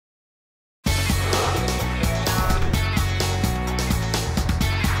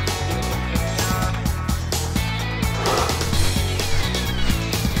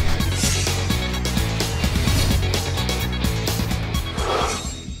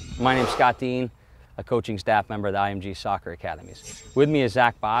My name's Scott Dean, a coaching staff member of the IMG Soccer Academies. With me is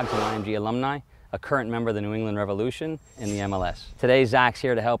Zak Boggs, an IMG alumni, a current member of the New England Revolution in the MLS. Today, Zak's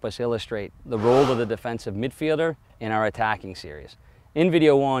here to help us illustrate the role of the defensive midfielder in our attacking series. In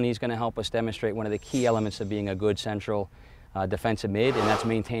video one, he's going to help us demonstrate one of the key elements of being a good central defensive mid, and that's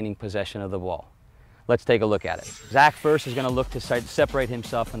maintaining possession of the ball. Let's take a look at it. Zak first is going to look to separate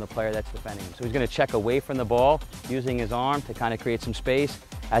himself from the player that's defending him. So he's going to check away from the ball, using his arm to kind of create some space.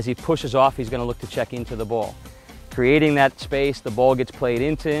 As he pushes off, he's going to look to check into the ball. Creating that space, the ball gets played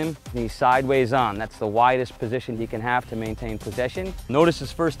into him, and he's sideways on. That's the widest position he can have to maintain possession. Notice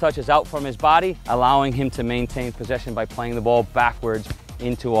his first touch is out from his body, allowing him to maintain possession by playing the ball backwards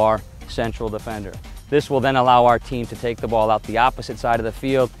into our central defender. This will then allow our team to take the ball out the opposite side of the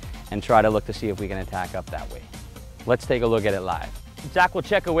field and try to look to see if we can attack up that way. Let's take a look at it live. Zak will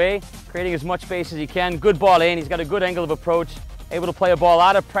check away, creating as much space as he can. Good ball in, he's got a good angle of approach, able to play a ball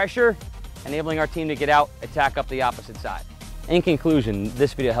out of pressure, enabling our team to get out, attack up the opposite side. In conclusion,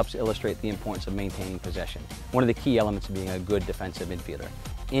 this video helps illustrate the importance of maintaining possession, one of the key elements of being a good defensive midfielder.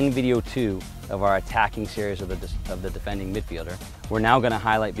 In video 2 of our attacking series of the defending midfielder, we're now going to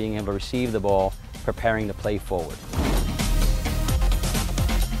highlight being able to receive the ball, preparing to play forward.